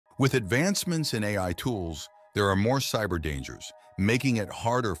With advancements in AI tools, there are more cyber dangers, making it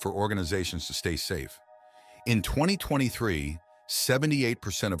harder for organizations to stay safe. In 2023,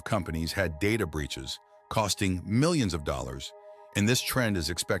 78% of companies had data breaches, costing millions of dollars, and this trend is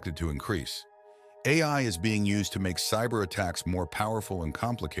expected to increase. AI is being used to make cyber attacks more powerful and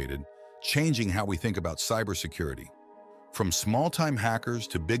complicated, changing how we think about cybersecurity. From small-time hackers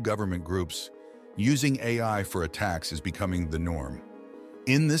to big government groups, using AI for attacks is becoming the norm.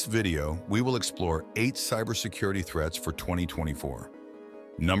 In this video, we will explore 8 cybersecurity threats for 2024.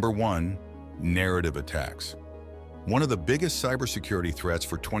 Number 1. Narrative attacks. One of the biggest cybersecurity threats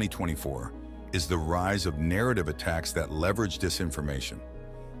for 2024 is the rise of narrative attacks that leverage disinformation.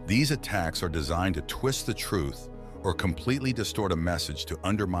 These attacks are designed to twist the truth or completely distort a message to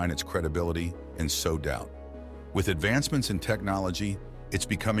undermine its credibility and sow doubt. With advancements in technology, it's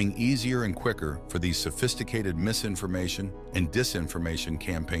becoming easier and quicker for these sophisticated misinformation and disinformation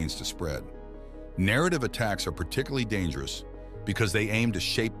campaigns to spread. Narrative attacks are particularly dangerous because they aim to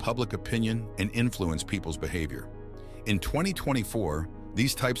shape public opinion and influence people's behavior. In 2024,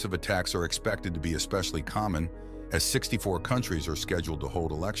 these types of attacks are expected to be especially common as 64 countries are scheduled to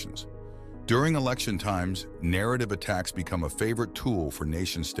hold elections. During election times, narrative attacks become a favorite tool for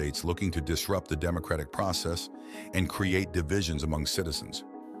nation-states looking to disrupt the democratic process and create divisions among citizens.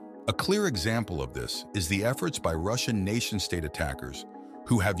 A clear example of this is the efforts by Russian nation-state attackers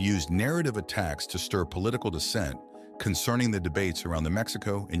who have used narrative attacks to stir political dissent concerning the debates around the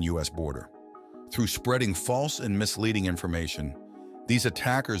Mexico and U.S. border. Through spreading false and misleading information, these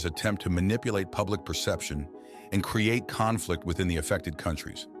attackers attempt to manipulate public perception and create conflict within the affected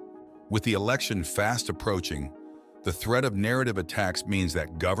countries. With the election fast approaching, the threat of narrative attacks means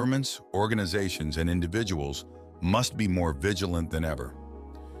that governments, organizations, and individuals must be more vigilant than ever.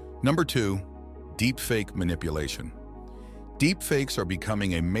 Number 2. Deepfake manipulation. Deepfakes are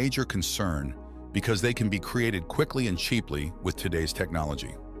becoming a major concern because they can be created quickly and cheaply with today's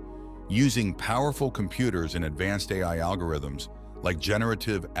technology. Using powerful computers and advanced AI algorithms like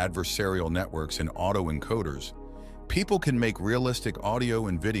generative adversarial networks and autoencoders, people can make realistic audio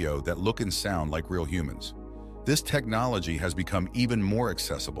and video that look and sound like real humans. This technology has become even more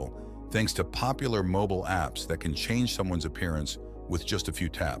accessible thanks to popular mobile apps that can change someone's appearance with just a few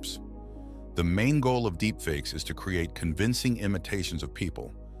taps. The main goal of deepfakes is to create convincing imitations of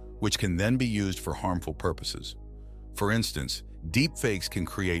people, which can then be used for harmful purposes. For instance, deepfakes can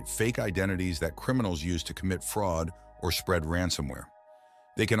create fake identities that criminals use to commit fraud or spread ransomware.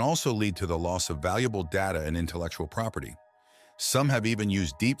 They can also lead to the loss of valuable data and intellectual property. Some have even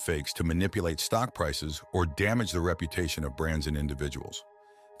used deepfakes to manipulate stock prices or damage the reputation of brands and individuals.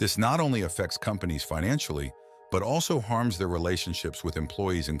 This not only affects companies financially, but also harms their relationships with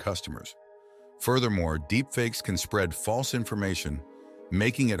employees and customers. Furthermore, deepfakes can spread false information,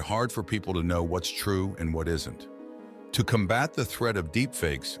 making it hard for people to know what's true and what isn't. To combat the threat of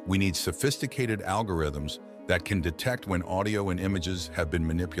deepfakes, we need sophisticated algorithms that can detect when audio and images have been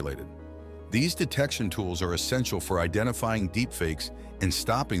manipulated. These detection tools are essential for identifying deepfakes and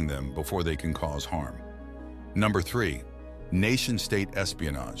stopping them before they can cause harm. Number 3. Nation-state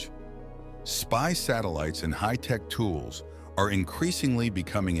espionage. Spy satellites and high-tech tools are increasingly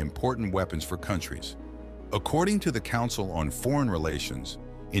becoming important weapons for countries. According to the Council on Foreign Relations,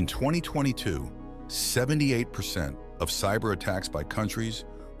 in 2022, 78% of cyber attacks by countries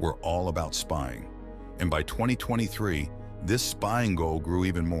were all about spying. And by 2023, this spying goal grew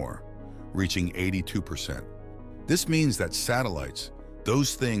even more, reaching 82%. This means that satellites,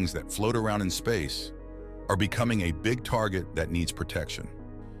 those things that float around in space, are becoming a big target that needs protection.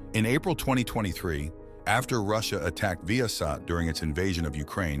 In April 2023, after Russia attacked Viasat during its invasion of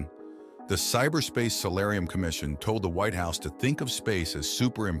Ukraine, the Cyberspace Solarium Commission told the White House to think of space as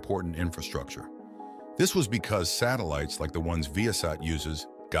super important infrastructure. This was because satellites like the ones Viasat uses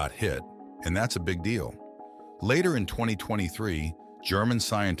got hit, and that's a big deal. Later in 2023, German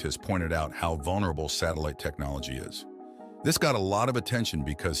scientists pointed out how vulnerable satellite technology is. This got a lot of attention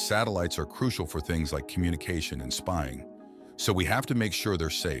because satellites are crucial for things like communication and spying, so we have to make sure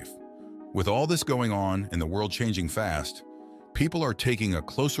they're safe. With all this going on and the world changing fast, people are taking a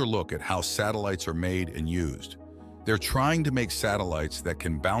closer look at how satellites are made and used. They're trying to make satellites that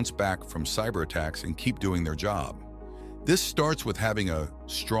can bounce back from cyber attacks and keep doing their job. This starts with having a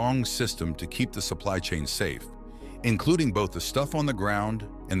strong system to keep the supply chain safe, including both the stuff on the ground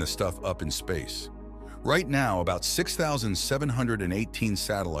and the stuff up in space. Right now, about 6,718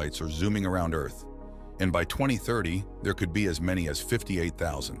 satellites are zooming around Earth, and by 2030, there could be as many as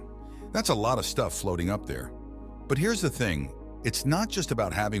 58,000. That's a lot of stuff floating up there. But here's the thing, it's not just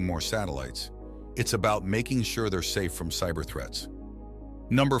about having more satellites, it's about making sure they're safe from cyber threats.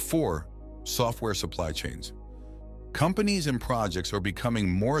 Number 4, software supply chains. Companies and projects are becoming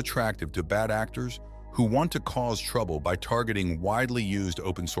more attractive to bad actors who want to cause trouble by targeting widely used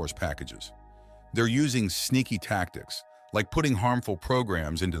open source packages. They're using sneaky tactics, like putting harmful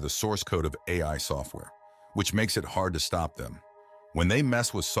programs into the source code of AI software, which makes it hard to stop them. When they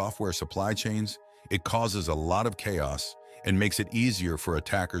mess with software supply chains, it causes a lot of chaos and makes it easier for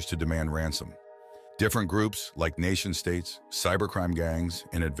attackers to demand ransom. Different groups, like nation-states, cybercrime gangs,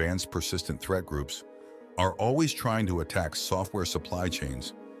 and advanced persistent threat groups, are always trying to attack software supply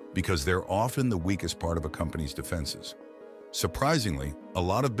chains because they're often the weakest part of a company's defenses. Surprisingly, a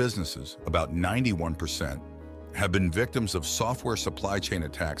lot of businesses, about 91%, have been victims of software supply chain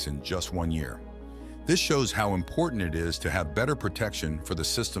attacks in just 1 year. This shows how important it is to have better protection for the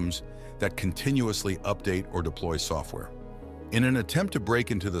systems that continuously update or deploy software. In an attempt to break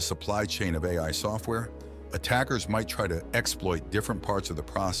into the supply chain of AI software, attackers might try to exploit different parts of the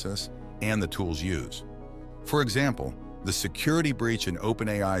process and the tools used. For example, the security breach in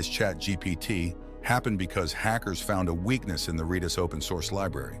OpenAI's ChatGPT happened because hackers found a weakness in the Redis open source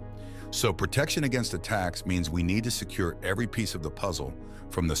library. So protection against attacks means we need to secure every piece of the puzzle,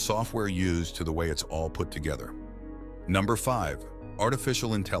 from the software used to the way it's all put together. Number 5,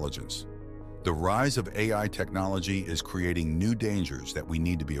 artificial intelligence. The rise of AI technology is creating new dangers that we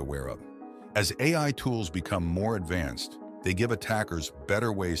need to be aware of. As AI tools become more advanced, they give attackers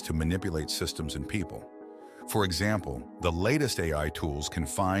better ways to manipulate systems and people. For example, the latest AI tools can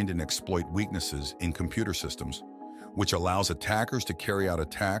find and exploit weaknesses in computer systems, which allows attackers to carry out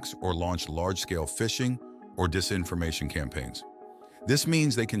attacks or launch large-scale phishing or disinformation campaigns. This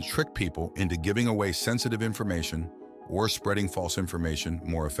means they can trick people into giving away sensitive information or spreading false information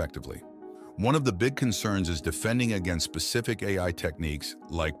more effectively. One of the big concerns is defending against specific AI techniques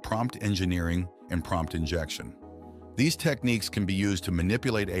like prompt engineering and prompt injection. These techniques can be used to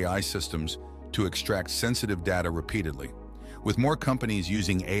manipulate AI systems to extract sensitive data repeatedly. With more companies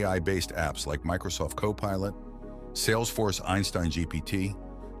using AI-based apps like Microsoft Copilot, Salesforce Einstein GPT,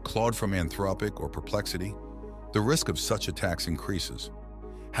 Claude from Anthropic or Perplexity, the risk of such attacks increases.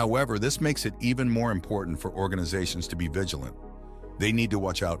 However, this makes it even more important for organizations to be vigilant. They need to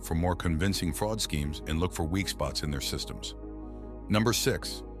watch out for more convincing fraud schemes and look for weak spots in their systems. Number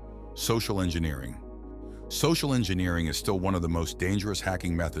 6, social engineering. Social engineering is still one of the most dangerous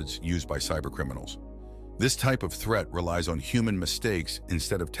hacking methods used by cybercriminals. This type of threat relies on human mistakes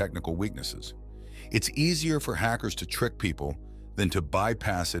instead of technical weaknesses. It's easier for hackers to trick people than to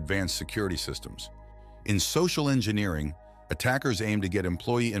bypass advanced security systems. In social engineering, attackers aim to get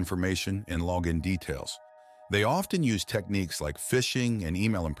employee information and login details. They often use techniques like phishing and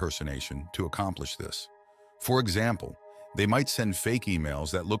email impersonation to accomplish this. For example, they might send fake emails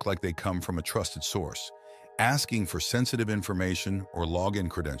that look like they come from a trusted source, asking for sensitive information or login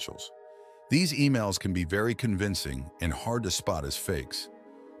credentials. These emails can be very convincing and hard to spot as fakes.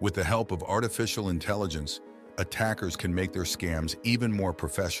 With the help of artificial intelligence, attackers can make their scams even more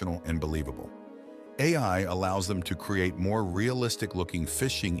professional and believable. AI allows them to create more realistic-looking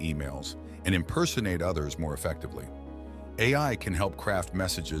phishing emails and impersonate others more effectively. AI can help craft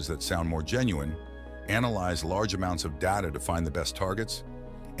messages that sound more genuine, analyze large amounts of data to find the best targets,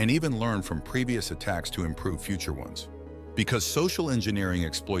 and even learn from previous attacks to improve future ones. Because social engineering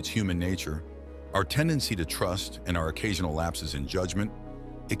exploits human nature, our tendency to trust, and our occasional lapses in judgment,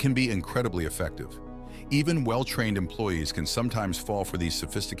 it can be incredibly effective. Even well-trained employees can sometimes fall for these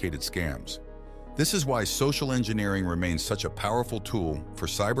sophisticated scams. This is why social engineering remains such a powerful tool for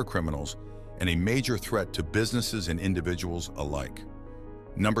cybercriminals and a major threat to businesses and individuals alike.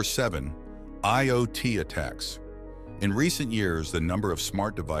 Number 7, IoT attacks. In recent years, the number of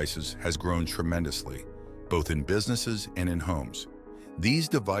smart devices has grown tremendously, both in businesses and in homes. These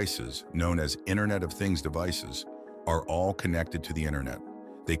devices, known as Internet of Things devices, are all connected to the internet.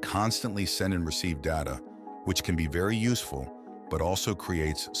 They constantly send and receive data, which can be very useful, but also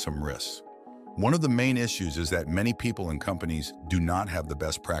creates some risks. One of the main issues is that many people and companies do not have the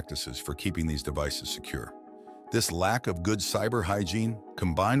best practices for keeping these devices secure. This lack of good cyber hygiene,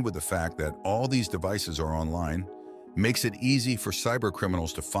 combined with the fact that all these devices are online, makes it easy for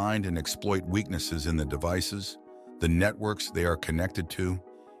cybercriminals to find and exploit weaknesses in the devices, the networks they are connected to,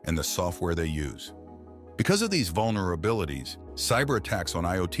 and the software they use. Because of these vulnerabilities, cyber attacks on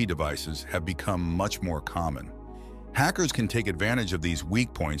IoT devices have become much more common. Hackers can take advantage of these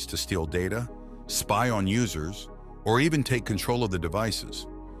weak points to steal data, spy on users, or even take control of the devices.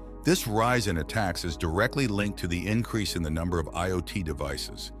 This rise in attacks is directly linked to the increase in the number of IoT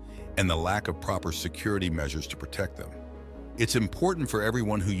devices and the lack of proper security measures to protect them. It's important for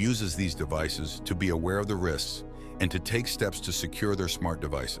everyone who uses these devices to be aware of the risks and to take steps to secure their smart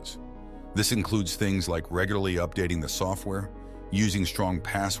devices. This includes things like regularly updating the software, using strong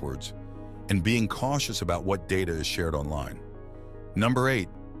passwords, and being cautious about what data is shared online. Number 8,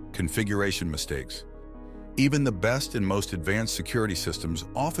 configuration mistakes. Even the best and most advanced security systems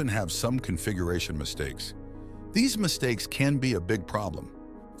often have some configuration mistakes. These mistakes can be a big problem.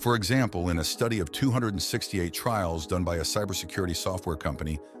 For example, in a study of 268 trials done by a cybersecurity software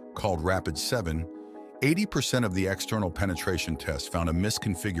company called Rapid7, 80% of the external penetration tests found a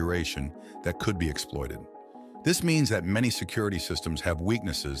misconfiguration that could be exploited. This means that many security systems have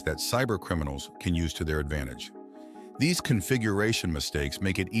weaknesses that cybercriminals can use to their advantage. These configuration mistakes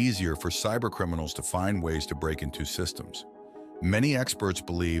make it easier for cybercriminals to find ways to break into systems. Many experts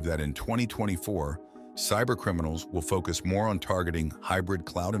believe that in 2024, cybercriminals will focus more on targeting hybrid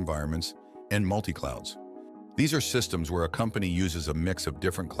cloud environments and multi-clouds. These are systems where a company uses a mix of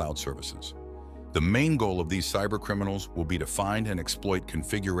different cloud services. The main goal of these cybercriminals will be to find and exploit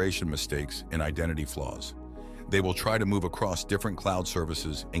configuration mistakes and identity flaws. They will try to move across different cloud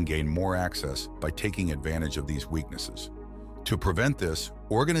services and gain more access by taking advantage of these weaknesses. To prevent this,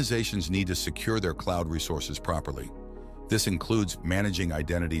 organizations need to secure their cloud resources properly. This includes managing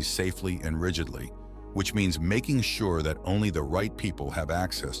identities safely and rigidly, which means making sure that only the right people have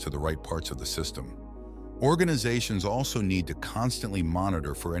access to the right parts of the system. Organizations also need to constantly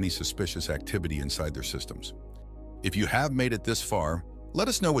monitor for any suspicious activity inside their systems. If you have made it this far, let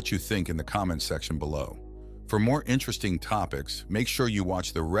us know what you think in the comments section below. For more interesting topics, make sure you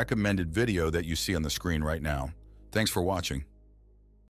watch the recommended video that you see on the screen right now. Thanks for watching.